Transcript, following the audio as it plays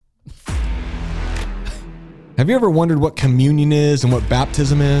Have you ever wondered what communion is and what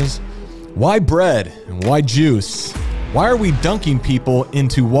baptism is? Why bread and why juice? Why are we dunking people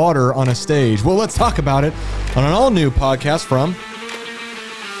into water on a stage? Well, let's talk about it on an all-new podcast from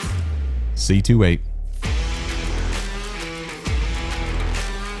C28.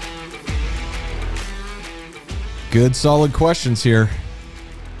 Good, solid questions here.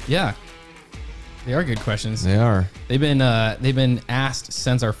 Yeah, they are good questions. They are. They've been asked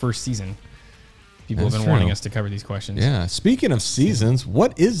since our first season. People have been wanting us to cover these questions. Yeah. Speaking of seasons,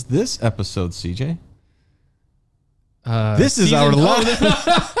 what is this episode, CJ? This is our last.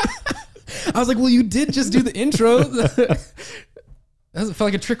 I was like, well, you did just do the intro. That felt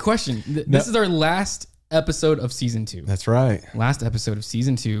like a trick question. This is our last episode of season 2. That's right. Last episode of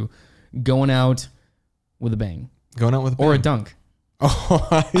season 2, going out with a bang. Going out with a bang. Or a dunk.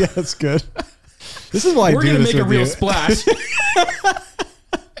 Oh, yeah, that's good. This is why we're going to make a real splash.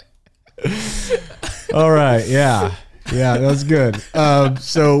 All right. Yeah. Yeah, that's good.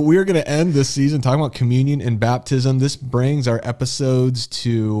 So we're going to end this season talking about communion and baptism. This brings our episodes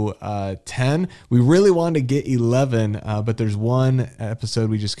to 10. We really wanted to get 11, but there's one episode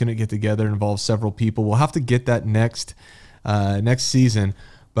we just couldn't get together. It involves several people. We'll have to get that next season.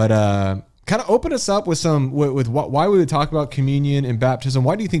 But kind of open us up with some with why we would talk about communion and baptism.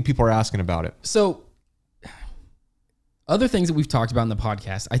 Why do you think people are asking about it? So other things that we've talked about in the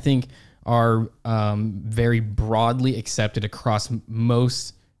podcast, I think, are very broadly accepted across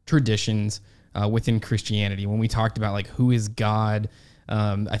most traditions within Christianity. When we talked about like who is God,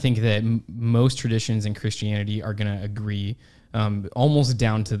 I think that most traditions in Christianity are going to agree almost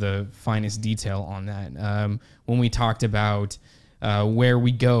down to the finest detail on that. When we talked about where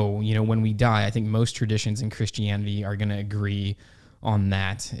we go, when we die, I think most traditions in Christianity are going to agree on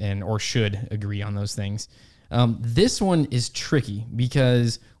that or should agree on those things. This one is tricky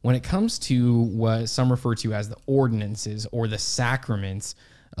because when it comes to what some refer to as the ordinances or the sacraments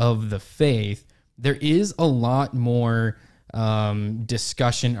of the faith, there is a lot more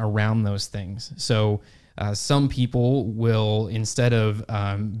discussion around those things. So some people will, instead of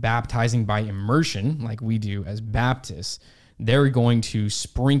baptizing by immersion like we do as Baptists, they're going to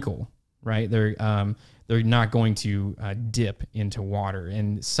sprinkle, right? They're not going to dip into water.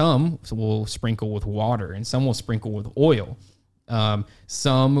 And some will sprinkle with water, and some will sprinkle with oil.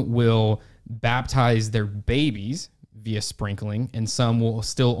 Some will baptize their babies via sprinkling, and some will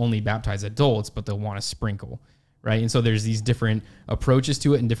still only baptize adults, but they'll want to sprinkle, right? And so there's these different approaches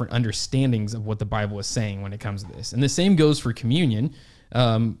to it and different understandings of what the Bible is saying when it comes to this. And the same goes for communion.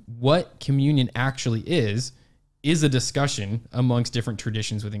 What communion actually is a discussion amongst different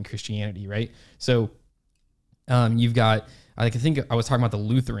traditions within Christianity, right? So you've got, I think I was talking about the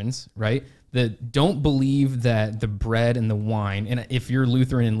Lutherans, right? That don't believe that the bread and the wine, and if you're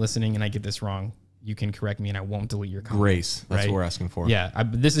Lutheran and listening and I get this wrong, you can correct me and I won't delete your comment. Grace, that's right? what we're asking for. Yeah,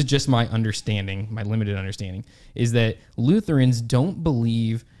 this is just my understanding, my limited understanding, is that Lutherans don't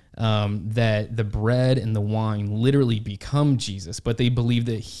believe that the bread and the wine literally become Jesus, but they believe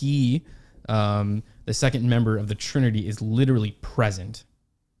that he, the second member of the Trinity, is literally present,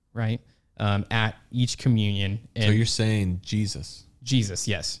 right? At each communion. And so you're saying Jesus? Jesus,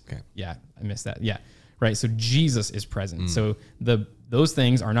 yes. Okay. Yeah, I missed that. Yeah, right. So Jesus is present. So those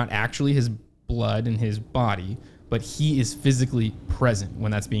things are not actually his blood and his body, but he is physically present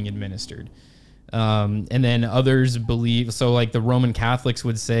when that's being administered. And then others believe, so like the Roman Catholics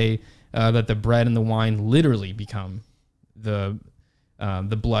would say that the bread and the wine literally become the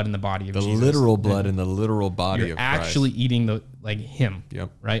blood and the body of Jesus. The literal blood and the literal body You're of Christ. actually eating him.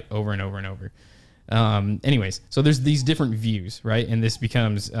 Yep. Right? Over and over and over. Anyways, so there's these different views, right? And this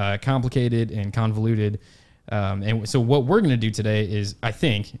becomes complicated and convoluted. And so what we're going to do today is, I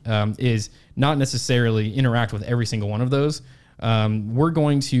think, is not necessarily interact with every single one of those. We're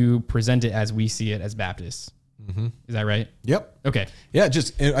going to present it as we see it as Baptists. Mm-hmm. Is that right? Yep. Okay. Yeah,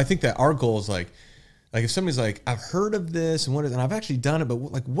 I think that our goal is like if somebody's like, I've heard of this and and I've actually done it, but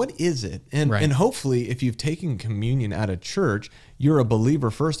what is it? And hopefully if you've taken communion at a church, you're a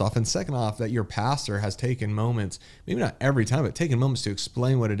believer first off, and second off, that your pastor has taken moments, maybe not every time, but taken moments to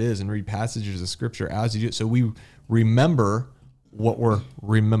explain what it is and read passages of scripture as you do it. So we remember what we're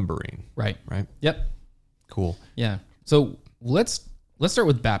remembering. Right. Right. Yep. Cool. Yeah. So let's start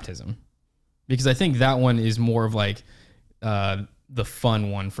with baptism, because I think that one is more of like, the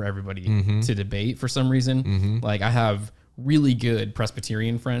fun one for everybody to debate for some reason. Like I have really good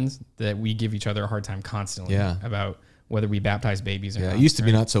Presbyterian friends that we give each other a hard time constantly about whether we baptize babies or not. It used to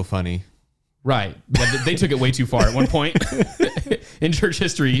be not so funny Right. But they took it way too far at one point in church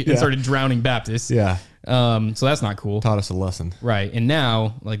history and started drowning Baptists. Yeah. So that's not cool. Taught us a lesson. Right. And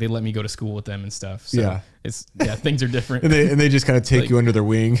now, like, they let me go to school with them and stuff. So things are different. And they just kind of take you under their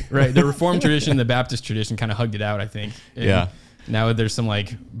wing. Right. The Reformed tradition, the Baptist tradition kind of hugged it out, I think. And now there's some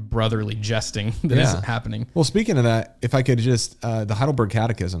like brotherly jesting that is happening. Well, speaking of that, if I could just, the Heidelberg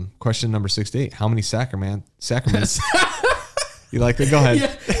Catechism, question number 68, how many sacraments? You like that? Go ahead.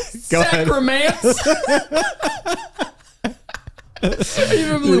 Yeah. Go Sacraments? Are you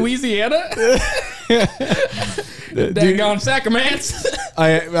from Louisiana? Daggone Sacraments.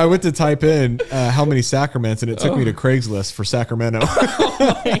 I went to type in how many sacraments, and it took me to Craigslist for Sacramento.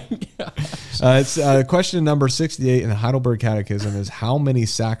 Oh my gosh. It's question number 68 in the Heidelberg Catechism is how many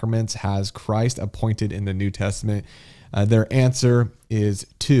sacraments has Christ appointed in the New Testament? Their answer is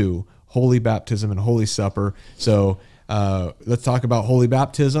 2, Holy Baptism and Holy Supper. So let's talk about Holy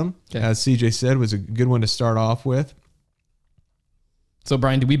Baptism. Okay. As CJ said, was a good one to start off with. So,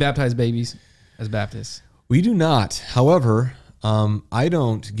 Brian, do we baptize babies as Baptists? We do not. However, I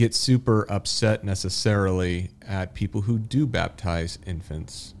don't get super upset necessarily at people who do baptize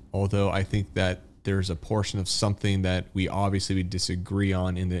infants, although I think that there's a portion of something that we obviously disagree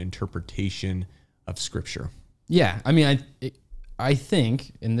on in the interpretation of Scripture. Yeah. I mean, I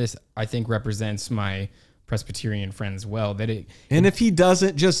think, and this, I think, represents my Presbyterian friends well, that it. And if he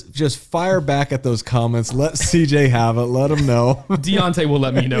doesn't, just fire back at those comments. Let CJ have it. Let him know. Deontay will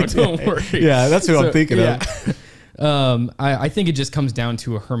let me know. Don't worry. Yeah, that's who I'm thinking of. I think it just comes down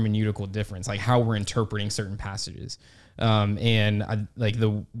to a hermeneutical difference, like how we're interpreting certain passages. Like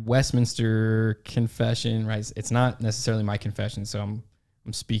the Westminster Confession, right? It's not necessarily my confession, so I'm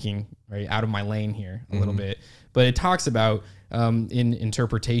speaking right out of my lane here a little bit. But it talks about in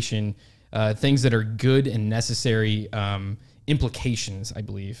interpretation things that are good and necessary implications, I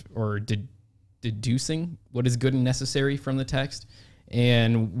believe, or deducing what is good and necessary from the text.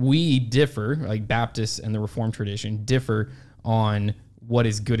 And we differ, like Baptists and the Reformed tradition, differ on what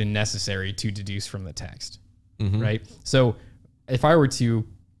is good and necessary to deduce from the text, right? So if I were to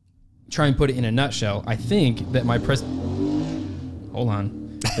try and put it in a nutshell, I think that hold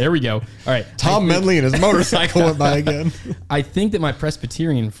on. There we go. All right. Tom Medley and his motorcycle went by again. I think that my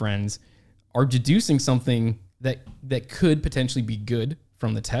Presbyterian friends are deducing something that could potentially be good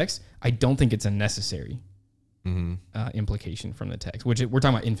from the text. I don't think it's a necessary implication from the text, which we're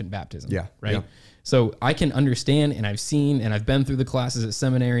talking about infant baptism. Yeah. Right. Yeah. So I can understand, and I've seen, and I've been through the classes at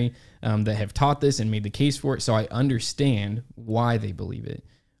seminary that have taught this and made the case for it. So I understand why they believe it.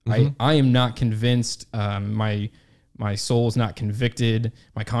 I am not convinced. My soul's not convicted.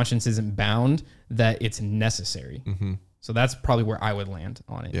 My conscience isn't bound that it's necessary. So that's probably where I would land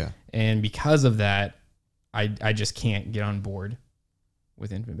on it. Yeah. And because of that, I just can't get on board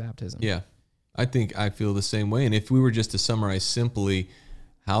with infant baptism. Yeah. I think I feel the same way. And if we were just to summarize simply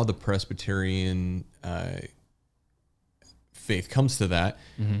how the Presbyterian faith comes to that,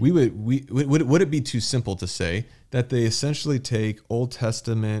 would it be too simple to say that they essentially take Old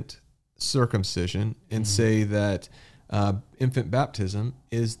Testament circumcision and say that infant baptism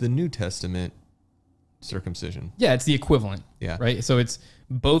is the New Testament circumcision? Yeah, it's the equivalent. Yeah. Right. So it's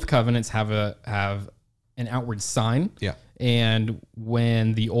both covenants have an outward sign. Yeah. And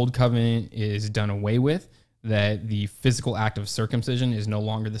when the old covenant is done away with, that the physical act of circumcision is no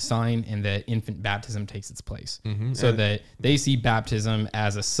longer the sign, and that infant baptism takes its place. So that they see baptism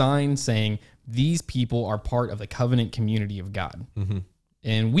as a sign saying these people are part of the covenant community of God.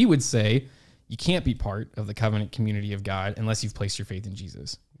 And we would say you can't be part of the covenant community of God unless you've placed your faith in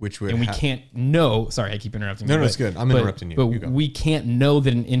Jesus. And we can't know. Sorry, I keep interrupting. No, it's good. I'm interrupting you. But we can't know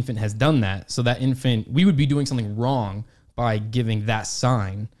that an infant has done that. So that infant, we would be doing something wrong by giving that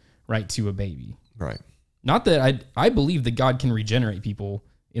sign right to a baby. Right. Not that I believe that God can regenerate people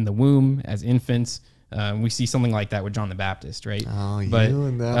in the womb as infants. We see something like that with John the Baptist, right? Oh, you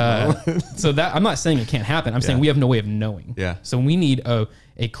and that. So that I'm not saying it can't happen. I'm saying we have no way of knowing. Yeah. So we need a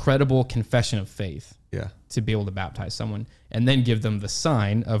credible confession of faith. Yeah. To be able to baptize someone, and then give them the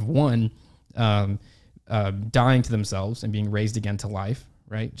sign of one dying to themselves and being raised again to life,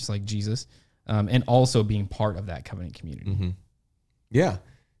 right? Just like Jesus, and also being part of that covenant community. Yeah.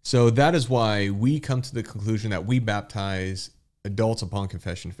 So that is why we come to the conclusion that we baptize adults upon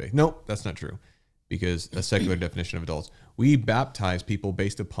confession of faith. Nope, that's not true, because a secular definition of adults, we baptize people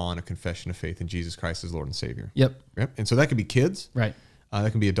based upon a confession of faith in Jesus Christ as Lord and Savior. Yep. And so that could be kids, right?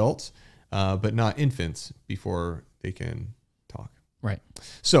 That can be adults, but not infants before they can talk. Right.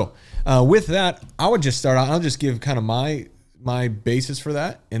 So with that, I would just start out. I'll just give kind of my basis for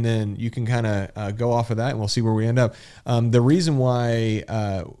that, and then you can kind of go off of that, and we'll see where we end up. The reason why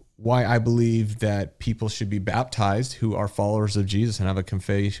why I believe that people should be baptized who are followers of Jesus and have a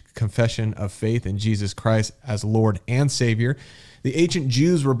confession of faith in Jesus Christ as Lord and Savior. The ancient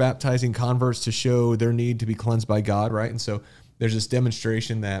Jews were baptizing converts to show their need to be cleansed by God, right? And so there's this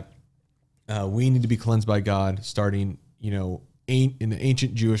demonstration that we need to be cleansed by God starting, in the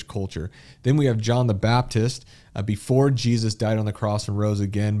ancient Jewish culture. Then we have John the Baptist, before Jesus died on the cross and rose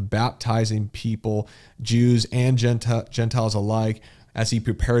again, baptizing people, Jews and Gentiles alike, as he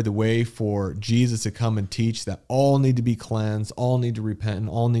prepared the way for Jesus to come and teach that all need to be cleansed, all need to repent, and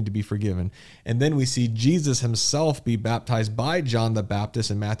all need to be forgiven. And then we see Jesus himself be baptized by John the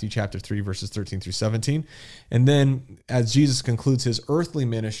Baptist in Matthew chapter 3, verses 13 through 17. And then as Jesus concludes his earthly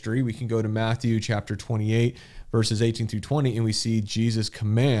ministry, we can go to Matthew chapter 28, verses 18 through 20, and we see Jesus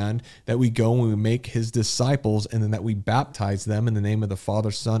command that we go and we make his disciples, and then that we baptize them in the name of the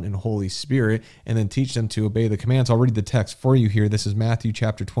Father, Son, and Holy Spirit, and then teach them to obey the commands. I'll read the text for you here. This is Matthew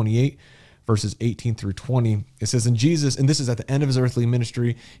chapter 28, verses 18 through 20. It says, "And Jesus, and this is at the end of his earthly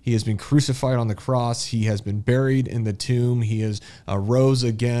ministry, he has been crucified on the cross. He has been buried in the tomb. He has rose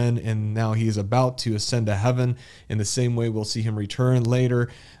again, and now he is about to ascend to heaven. In the same way, we'll see him return later.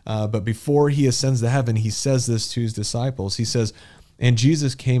 But before he ascends to heaven, he says this to his disciples. He says, 'And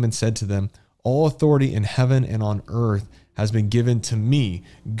Jesus came and said to them, all authority in heaven and on earth has been given to me.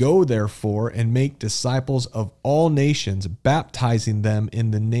 Go therefore and make disciples of all nations, baptizing them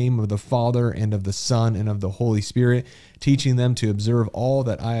in the name of the Father and of the Son and of the Holy Spirit, teaching them to observe all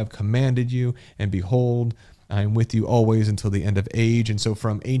that I have commanded you. And behold, I am with you always until the end of age.'" And so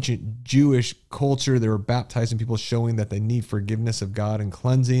from ancient Jewish culture, they were baptizing people, showing that they need forgiveness of God and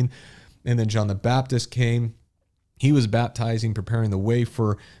cleansing. And then John the Baptist came. He was baptizing, preparing the way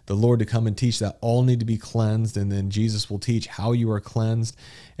for the Lord to come and teach that all need to be cleansed. And then Jesus will teach how you are cleansed.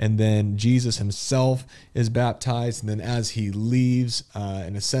 And then Jesus himself is baptized. And then as he leaves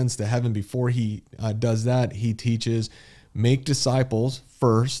and ascends to heaven, before he does that, he teaches, make disciples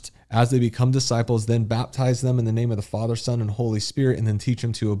first. As they become disciples, then baptize them in the name of the Father, Son, and Holy Spirit, and then teach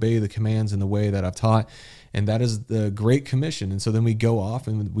them to obey the commands in the way that I've taught. And that is the Great Commission. And so then we go off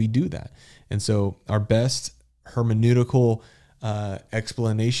and we do that. And so our best hermeneutical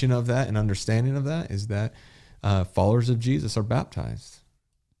explanation of that and understanding of that is that followers of Jesus are baptized.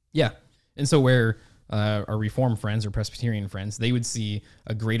 Yeah. And so where our Reformed friends or Presbyterian friends, they would see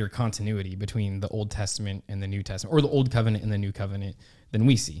a greater continuity between the Old Testament and the New Testament, or the Old Covenant and the New Covenant, than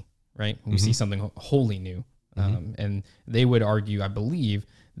we see, right? We see something wholly new. And they would argue, I believe,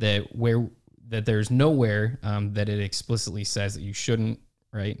 that there's nowhere that it explicitly says that you shouldn't,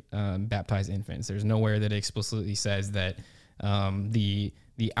 right, baptize infants. There's nowhere that it explicitly says that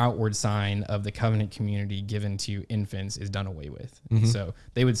the outward sign of the covenant community given to infants is done away with. So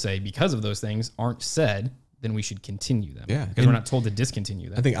they would say, because of those things aren't said, then we should continue them. Yeah, because we're not told to discontinue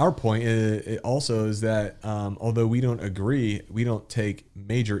them. I think our point also is that although we don't agree, we don't take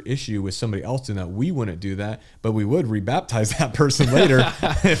major issue with somebody else doing that. We wouldn't do that, but we would rebaptize that person later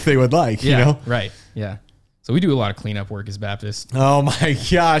if they would like. Yeah, you know? right. Yeah. So we do a lot of cleanup work as Baptists. Oh my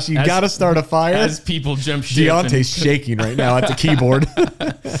gosh, you got to start a fire. As people jump ship. Deontay's shaking right now at the keyboard.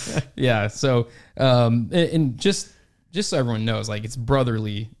 Yeah. So, and just so everyone knows, like, it's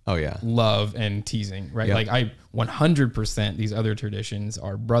brotherly love and teasing, right? Yep. Like, I 100% these other traditions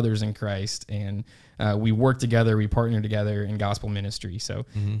are brothers in Christ, and we work together, we partner together in gospel ministry. So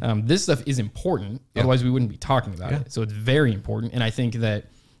this stuff is important. Yep. Otherwise we wouldn't be talking about it. So it's very important. And I think that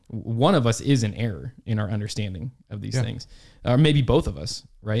one of us is in error in our understanding of these things, or maybe both of us,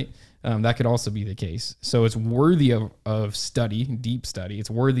 right? That could also be the case. So it's worthy of study, deep study. It's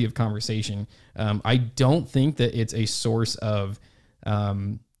worthy of conversation. I don't think that it's a source of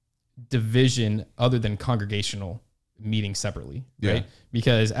division other than congregational meeting separately, right?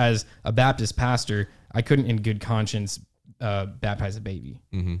 Because as a Baptist pastor, I couldn't in good conscience baptize a baby,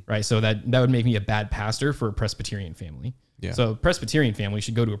 right? So that would make me a bad pastor for a Presbyterian family. Yeah. So Presbyterian family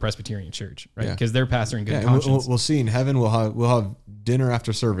should go to a Presbyterian church, right? Because they're pastoring good conscience. We'll see in heaven. We'll have dinner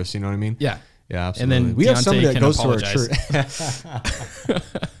after service. You know what I mean? Yeah. Yeah, absolutely. And then we Deontay have somebody that goes apologize. to our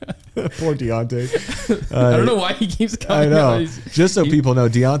church. Poor Deontay. I don't know why he keeps coming. I know. Just so people know,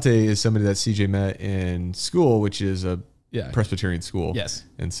 Deontay is somebody that CJ met in school, which is a Presbyterian school. Yes.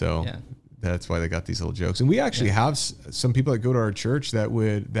 And so that's why they got these little jokes. And we actually have some people that go to our church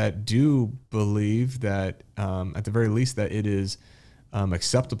that do believe that at the very least that it is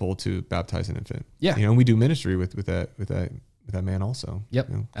acceptable to baptize an infant. Yeah. You know, and we do ministry with that man also. Yep.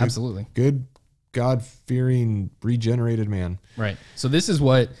 You know, absolutely. Good God-fearing, regenerated man. Right. So this is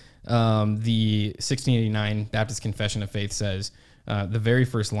what the 1689 Baptist Confession of Faith says the very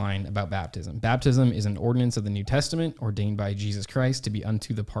first line about baptism. Baptism is an ordinance of the New Testament ordained by Jesus Christ to be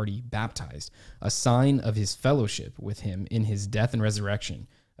unto the party baptized, a sign of his fellowship with him in his death and resurrection,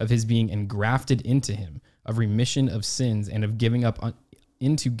 of his being engrafted into him, of remission of sins, and of giving up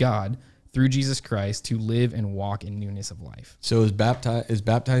into God through Jesus Christ to live and walk in newness of life. So is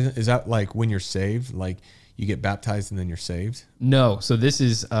baptizing, is that like when you're saved, like you get baptized and then you're saved? No. So this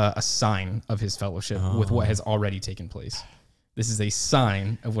is a sign of his fellowship with what has already taken place. This is a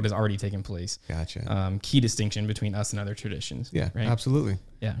sign of what has already taken place. Gotcha. Key distinction between us and other traditions. Yeah, right? absolutely.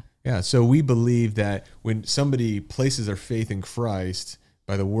 Yeah. Yeah. So we believe that when somebody places their faith in Christ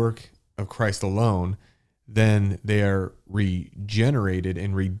by the work of Christ alone, then they are regenerated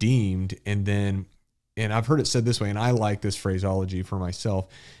and redeemed. And I've heard it said this way, and I like this phraseology for myself,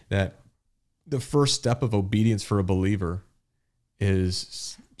 that the first step of obedience for a believer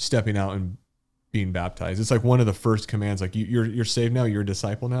is stepping out and being baptized. It's like one of the first commands, like you're saved now, you're a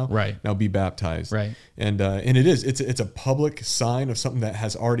disciple now. Right. Now be baptized. Right. And it's a public sign of something that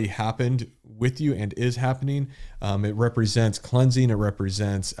has already happened with you and is happening. It represents cleansing. It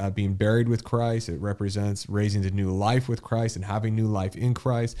represents being buried with Christ. It represents raising to new life with Christ and having new life in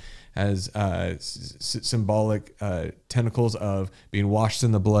Christ, as symbolic tentacles of being washed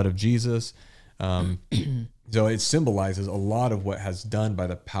in the blood of Jesus. So it symbolizes a lot of what has done by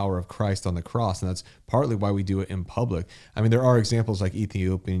the power of Christ on the cross. And that's partly why we do it in public. I mean, there are examples like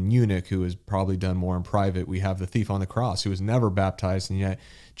Ethiopian eunuch, who has probably done more in private. We have the thief on the cross who was never baptized, and yet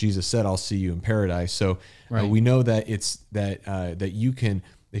Jesus said, "I'll see you in paradise." So we know that it's that you can,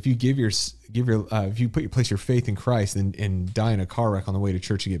 if you if you place your faith in Christ and die in a car wreck on the way to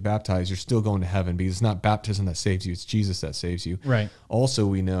church to get baptized, you're still going to heaven, because it's not baptism that saves you, it's Jesus that saves you. Right. Also,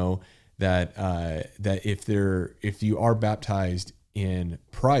 we know that if you are baptized in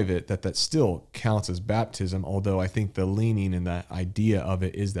private, that still counts as baptism. Although I think the leaning and the idea of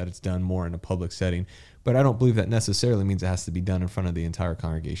it is that it's done more in a public setting. But I don't believe that necessarily means it has to be done in front of the entire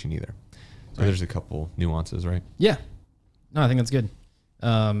congregation either. So there's a couple nuances, right? Yeah. No, I think that's good.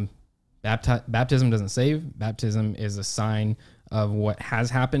 Baptism doesn't save. Baptism is a sign of what has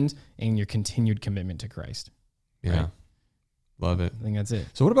happened and your continued commitment to Christ. Yeah. Right? Love it. I think that's it.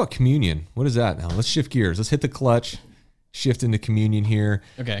 So what about communion? What is that now? Let's shift gears. Let's hit the clutch, shift into communion here.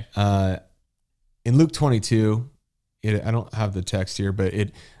 Okay. In Luke 22, I don't have the text here, but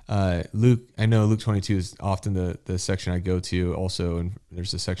I know Luke 22 is often the section I go to also. And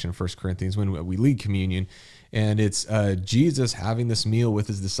there's a section in 1 Corinthians when we lead communion, and it's Jesus having this meal with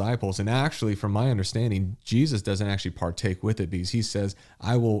his disciples. And actually, from my understanding, Jesus doesn't actually partake with it, because he says,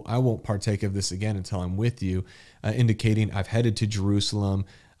 I won't partake of this again until I'm with you, indicating I've headed to Jerusalem.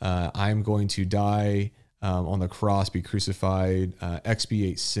 I'm going to die on the cross, be crucified,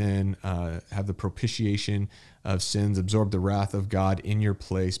 expiate sin, have the propitiation of sins, absorb the wrath of God in your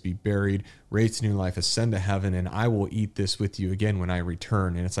place, be buried, raised to new life, ascend to heaven, and I will eat this with you again when I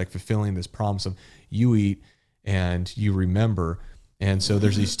return. And it's like fulfilling this promise of you eat and you remember. And so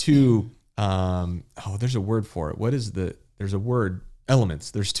there's these two, there's a word for it. There's a word, elements.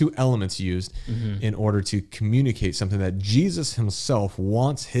 There's two elements used in order to communicate something that Jesus himself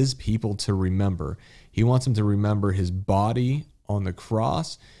wants his people to remember. He wants them to remember his body on the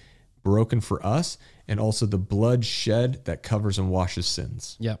cross, broken for us, and also the blood shed that covers and washes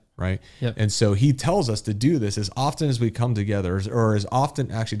sins. Yep. Right? Yep. And so he tells us to do this as often as we come together, or as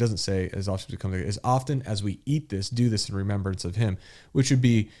often, actually doesn't say as often as we come together, as often as we eat this, do this in remembrance of him, which would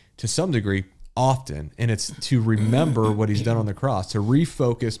be, to some degree, often. And it's to remember what he's done on the cross, to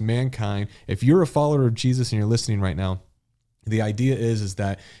refocus mankind. If you're a follower of Jesus and you're listening right now, the idea is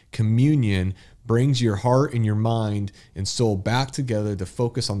that communion brings your heart and your mind and soul back together to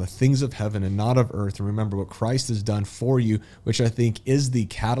focus on the things of heaven and not of earth, and remember what Christ has done for you, which I think is the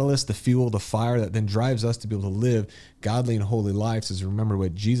catalyst, the fuel, the fire that then drives us to be able to live godly and holy lives, is remember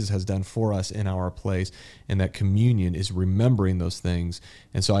what Jesus has done for us in our place. And that communion is remembering those things.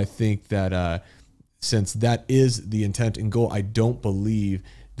 And so I think that since that is the intent and goal, I don't believe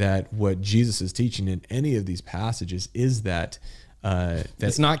that what Jesus is teaching in any of these passages is that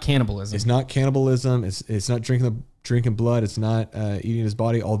it's not cannibalism. It's not cannibalism. It's not drinking blood. It's not eating his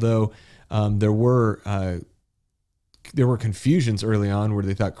body. Although there were confusions early on where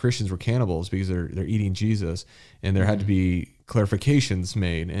they thought Christians were cannibals because they're eating Jesus, and there had to be clarifications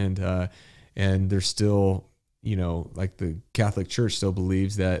made. And there's still, like the Catholic Church still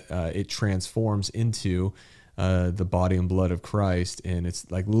believes that it transforms into the body and blood of Christ, and it's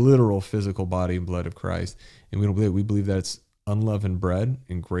like literal physical body and blood of Christ. And we believe that it's unleavened bread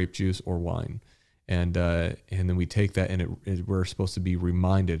and grape juice or wine, and then we take that, and we're supposed to be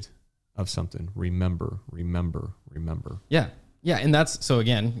reminded of something. Remember. Yeah, Yeah, and that's, so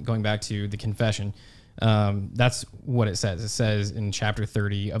again, going back to the confession, that's what it says. It says in chapter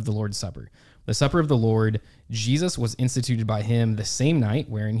 30 of the Lord's Supper, the supper of the Lord, Jesus was instituted by him the same night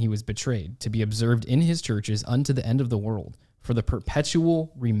wherein he was betrayed, to be observed in his churches unto the end of the world, for the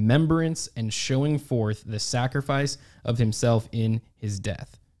perpetual remembrance and showing forth the sacrifice of himself in his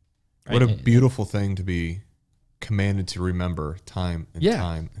death. Right? What a beautiful thing to be commanded to remember time and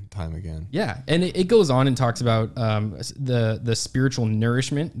time and time again. Yeah, and it goes on and talks about the spiritual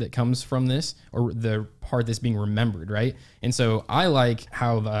nourishment that comes from this, or the part that's being remembered, right? And so I like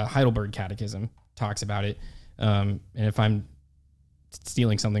how the Heidelberg Catechism talks about it. And if I'm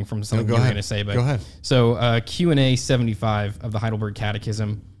stealing something from something you're going to say, but go ahead. So Q&A 75 of the Heidelberg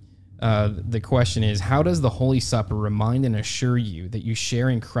Catechism. The question is, how does the Holy Supper remind and assure you that you share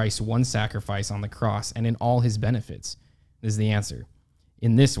in Christ's one sacrifice on the cross and in all his benefits? This is the answer.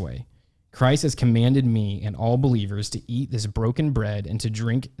 In this way, Christ has commanded me and all believers to eat this broken bread and to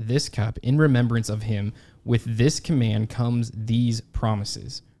drink this cup in remembrance of him. With this command comes these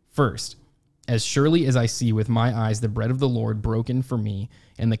promises. First, as surely as I see with my eyes the bread of the Lord broken for me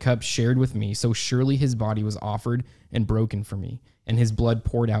and the cup shared with me, so surely his body was offered and broken for me, and his blood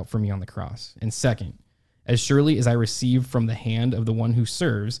poured out for me on the cross. And second, as surely as I receive from the hand of the one who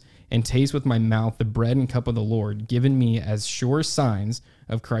serves and taste with my mouth the bread and cup of the Lord, given me as sure signs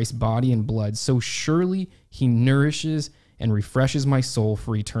of Christ's body and blood, so surely he nourishes and refreshes my soul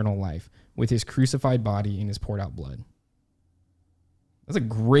for eternal life with his crucified body and his poured out blood. That's a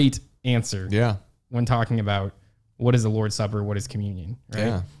great answer. Yeah. When talking about what is the Lord's Supper, what is communion, right?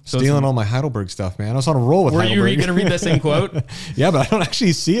 Yeah. So stealing all my Heidelberg stuff, man. I was on a roll with Heidelberg. Were you going to read that same quote? Yeah, but I don't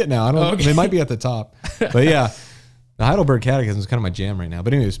actually see it now. I don't. Okay. It might be at the top. But yeah, the Heidelberg Catechism is kind of my jam right now.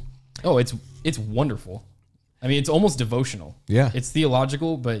 But anyways. Oh, it's wonderful. I mean, it's almost devotional. Yeah. It's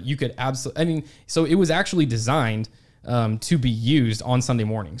theological, but you could absolutely, I mean, so it was actually designed to be used on Sunday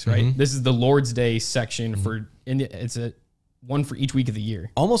mornings, right? Mm-hmm. This is the Lord's Day section and it's a one for each week of the year.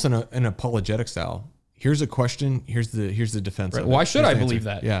 Almost in an apologetic style. Here's a question. Here's the defense. Right. Why should I believe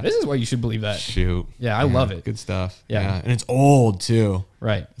that? Yeah. This is why you should believe that. Shoot. Yeah, I love it. Good stuff. Yeah. And it's old too.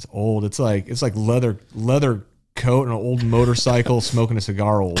 Right. It's old. It's like leather coat and an old motorcycle smoking a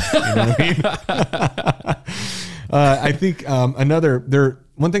cigar old. You know what I mean? I think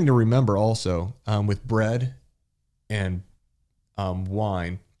one thing to remember also with bread and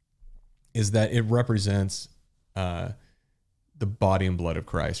wine is that it represents the body and blood of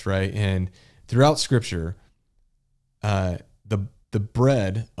Christ, right? And throughout Scripture, the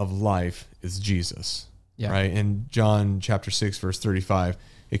bread of life is Jesus, right? In John chapter 6, verse 35,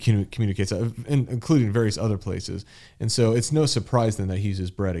 it communicates that, including various other places. And so it's no surprise then that he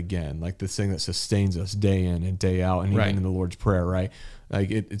uses bread again, like this thing that sustains us day in and day out, and even in the Lord's Prayer, right? Like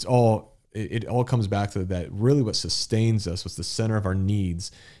it all comes back to that. Really, what sustains us, what's the center of our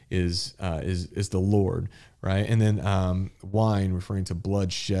needs, is the Lord, right? And then wine, referring to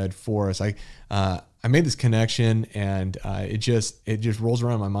blood shed for us. I made this connection, and it just rolls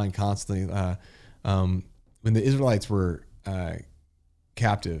around in my mind constantly. When the Israelites were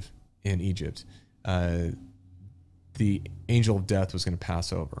captive in Egypt, the angel of death was going to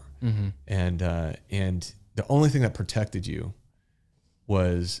pass over, and the only thing that protected you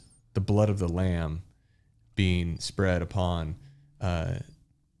was the blood of the lamb being spread upon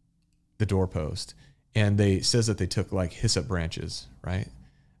the doorpost. And says that they took like hyssop branches, right?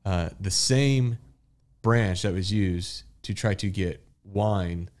 The same branch that was used to try to get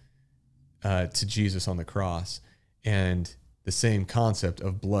wine to Jesus on the cross, and the same concept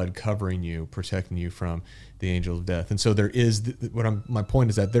of blood covering you, protecting you from the angel of death. And so there is my point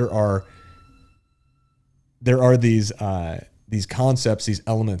is that there are these concepts, these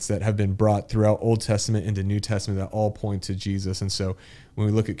elements that have been brought throughout Old Testament into New Testament that all point to Jesus. And so when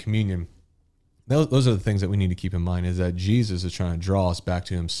we look at communion, those are the things that we need to keep in mind, is that Jesus is trying to draw us back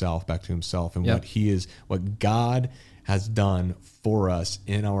to himself, and what God has done for us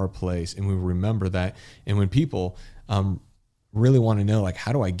in our place. And we remember that. And when people really want to know, like,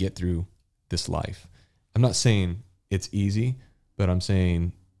 how do I get through this life? I'm not saying it's easy, but I'm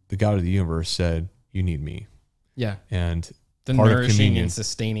saying the God of the universe said, you need me. Yeah. And the nourishing and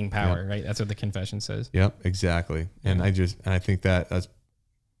sustaining power, right? That's what the confession says. Yep, exactly. And I think that's,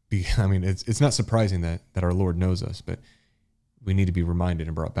 I mean, it's not surprising that our Lord knows us, but we need to be reminded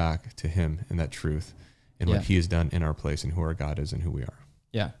and brought back to him and that truth and what he has done in our place and who our God is and who we are.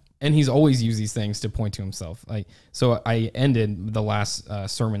 Yeah. And he's always used these things to point to himself. So I ended the last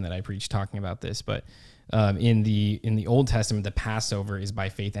sermon that I preached talking about this, but in the Old Testament, the Passover is by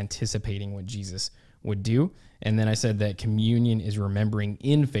faith anticipating what Jesus would do. And then I said that communion is remembering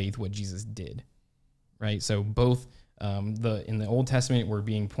in faith what Jesus did, right? So both in the Old Testament, we're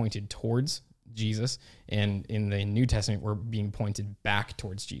being pointed towards Jesus, and in the New Testament, we're being pointed back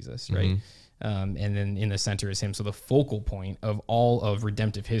towards Jesus, right? And then in the center is him. So the focal point of all of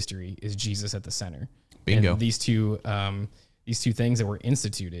redemptive history is Jesus at the center. Bingo. And these two things that were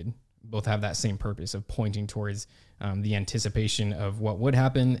instituted both have that same purpose of pointing towards the anticipation of what would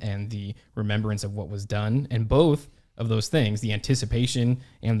happen and the remembrance of what was done. And both of those things, the anticipation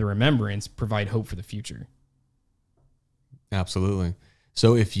and the remembrance, provide hope for the future. Absolutely.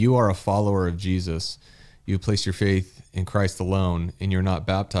 So if you are a follower of Jesus, you place your faith in Christ alone, and you're not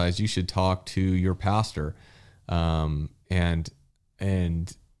baptized, you should talk to your pastor.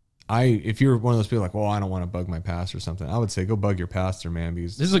 If you're one of those people like, well, I don't want to bug my pastor or something, I would say go bug your pastor, man,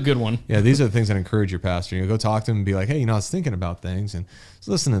 because this is a good one. Yeah, these are the things that encourage your pastor. You know, go talk to him and be like, hey, I was thinking about things, and I was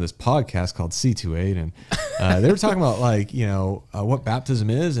listening to this podcast called C28, and they were talking about what baptism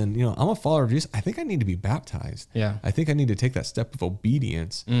is, and I'm a follower of Jesus. I think I need to be baptized. Yeah, I think I need to take that step of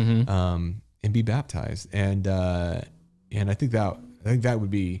obedience and be baptized, and I think that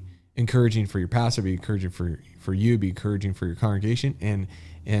would be encouraging for your pastor, be encouraging for you, be encouraging for your congregation,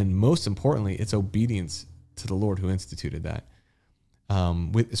 and most importantly, it's obedience to the Lord who instituted that.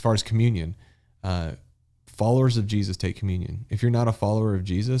 As far as communion, followers of Jesus take communion. If you're not a follower of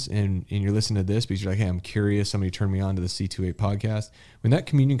Jesus and you're listening to this because you're like, hey, I'm curious, somebody turned me on to the C28 podcast, when that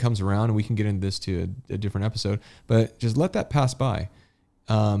communion comes around, and we can get into this to a different episode, but just let that pass by.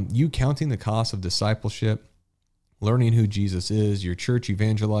 You counting the cost of discipleship, learning who Jesus is, your church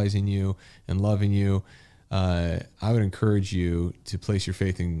evangelizing you and loving you, I would encourage you to place your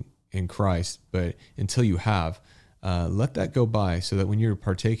faith in Christ, but until you have, let that go by so that when you're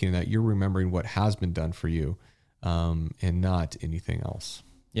partaking in that, you're remembering what has been done for you, and not anything else.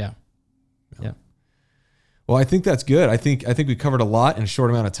 Yeah. Well, I think that's good. I think we covered a lot in a short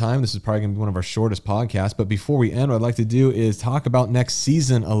amount of time. This is probably going to be one of our shortest podcasts, but before we end, what I'd like to do is talk about next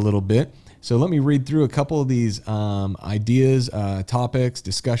season a little bit. So let me read through a couple of these ideas, topics,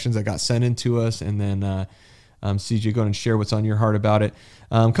 discussions that got sent in to us, and then CJ, go ahead and share what's on your heart about it.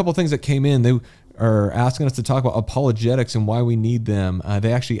 A couple of things that came in. They are asking us to talk about apologetics and why we need them.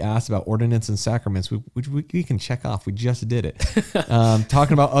 They actually asked about ordinance and sacraments, which we can check off. We just did it.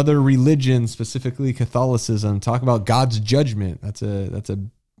 Talking about other religions, specifically Catholicism. Talk about God's judgment. That's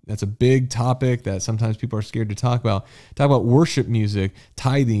a big topic that sometimes people are scared to talk about. Talk about worship music,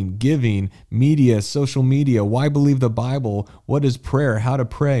 tithing, giving, media, social media, why believe the Bible, what is prayer, how to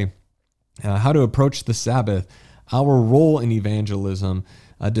pray, how to approach the Sabbath, our role in evangelism,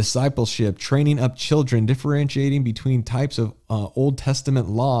 discipleship, training up children, differentiating between types of Old Testament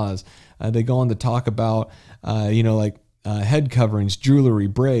laws. They go on to talk about, head coverings, jewelry,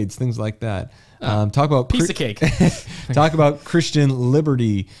 braids, things like that. Talk about piece of cake. Talk about Christian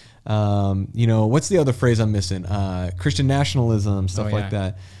liberty. What's the other phrase I'm missing? Christian nationalism, stuff like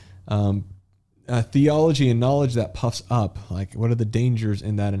that. Theology and knowledge that puffs up. Like, what are the dangers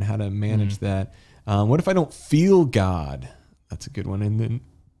in that and how to manage that? What if I don't feel God? That's a good one. And then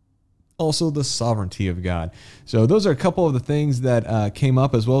also the sovereignty of God. So those are a couple of the things that came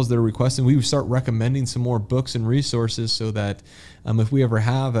up, as well as their requests. And we would start recommending some more books and resources so that if we ever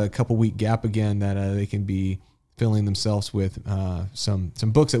have a couple week gap again, that they can be filling themselves with some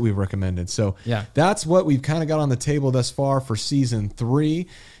books that we've recommended. So that's what we've kind of got on the table thus far for season 3.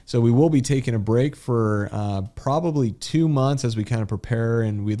 So we will be taking a break for probably 2 months as we kind of prepare,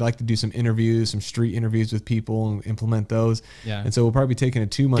 and we'd like to do some interviews, some street interviews with people and implement those. Yeah. And so we'll probably be taking a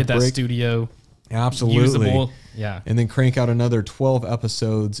 2-month break. Get that studio absolutely usable. Yeah. And then crank out another 12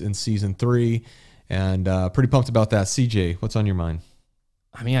 episodes in season 3. And pretty pumped about that. CJ, what's on your mind?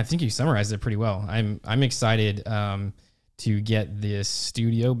 I mean, I think you summarized it pretty well. I'm excited to get this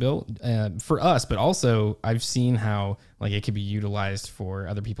studio built for us, but also I've seen how it could be utilized for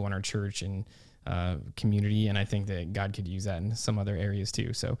other people in our church and community, and I think that God could use that in some other areas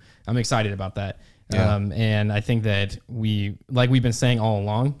too. So I'm excited about that. Yeah. And I think that we've been saying all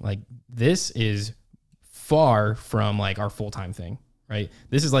along, this is far from our full-time thing. Right.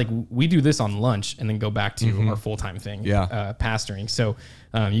 This is we do this on lunch and then go back to our full-time thing, pastoring. So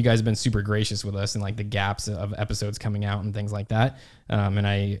you guys have been super gracious with us and the gaps of episodes coming out and things like that. And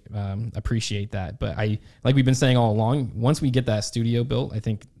I appreciate that. But like we've been saying all along, once we get that studio built, I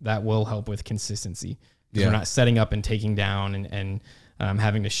think that will help with consistency. Because we're not setting up and taking down and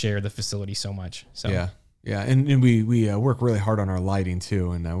having to share the facility so much. So Yeah, and we work really hard on our lighting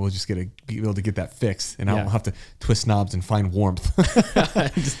too, and we'll just be able to get that fixed, and I don't have to twist knobs and find warmth.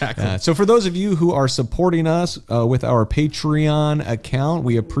 Exactly. So for those of you who are supporting us with our Patreon account,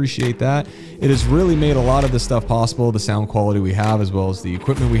 we appreciate that. It has really made a lot of this stuff possible, the sound quality we have, as well as the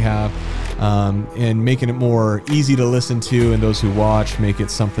equipment we have, and making it more easy to listen to, and those who watch make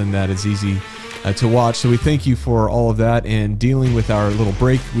it something that is easy to watch. So we thank you for all of that, and dealing with our little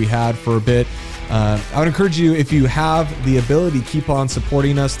break we had for a bit. I would encourage you, if you have the ability, keep on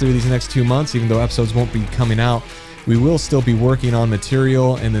supporting us through these next 2 months, even though episodes won't be coming out. We will still be working on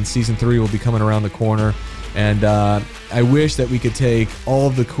material, and then season 3 will be coming around the corner. And I wish that we could take all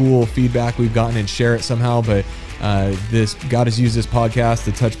of the cool feedback we've gotten and share it somehow, but God has used this podcast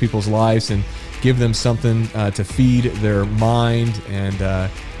to touch people's lives and give them something to feed their mind and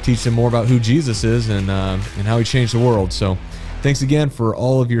teach them more about who Jesus is and how he changed the world. So thanks again for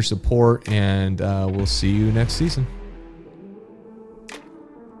all of your support, and we'll see you next season.